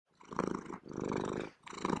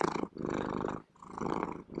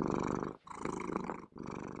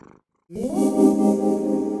Hi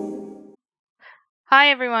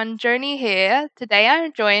everyone, Joni here. Today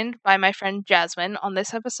I'm joined by my friend Jasmine on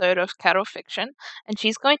this episode of Cat or Fiction, and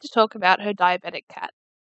she's going to talk about her diabetic cat.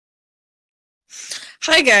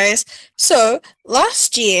 Hi guys. So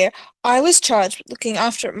last year I was charged with looking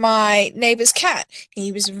after my neighbor's cat.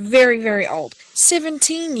 He was very, very old,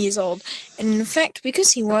 17 years old, and in fact,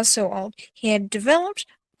 because he was so old, he had developed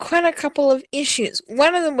quite a couple of issues.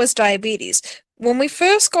 One of them was diabetes. When we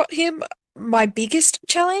first got him, my biggest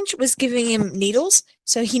challenge was giving him needles.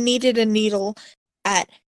 So he needed a needle at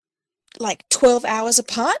like 12 hours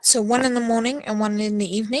apart, so one in the morning and one in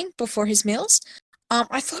the evening before his meals.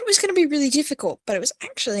 I thought it was going to be really difficult, but it was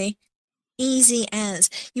actually easy as.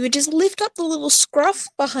 You would just lift up the little scruff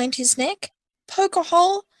behind his neck, poke a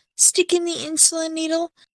hole, stick in the insulin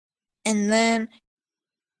needle, and then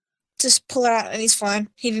just pull it out and he's fine.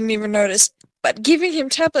 He didn't even notice. But giving him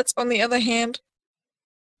tablets, on the other hand,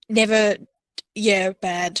 never,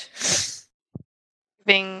 bad.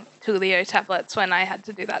 Giving Tulio tablets when I had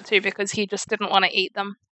to do that too because he just didn't want to eat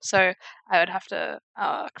them. So I would have to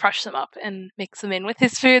crush them up and mix them in with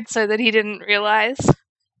his food so that he didn't realize.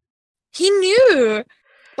 He knew!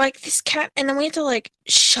 Like, this cat, and then we had to, like,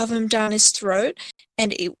 shove him down his throat,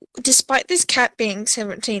 and despite this cat being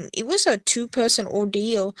 17, it was a two-person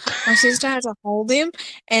ordeal. My sister had to hold him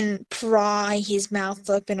and pry his mouth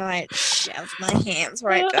open, and I shoved my hands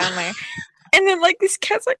right down there. And then, like, this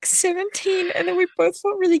cat's, like, 17, and then we both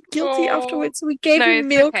felt really guilty afterwards, so we gave him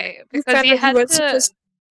milk. Okay, We because found you out he had wasn't to, supposed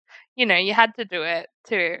you had to do it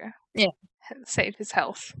to Yeah. save his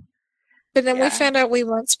health. But then we Yeah. found out we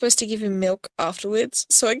weren't supposed to give him milk afterwards,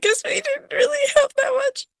 so I guess we didn't really help that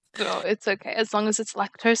much. Well, it's okay as long as it's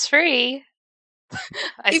lactose free.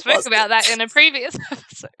 I It spoke wasn't. about that in a previous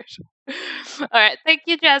episode. All right, thank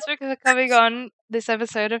you, Jasmine, for coming on this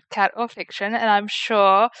episode of Cat or Fiction, and I'm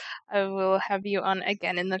sure I will have you on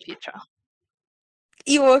again in the future.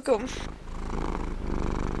 You're welcome.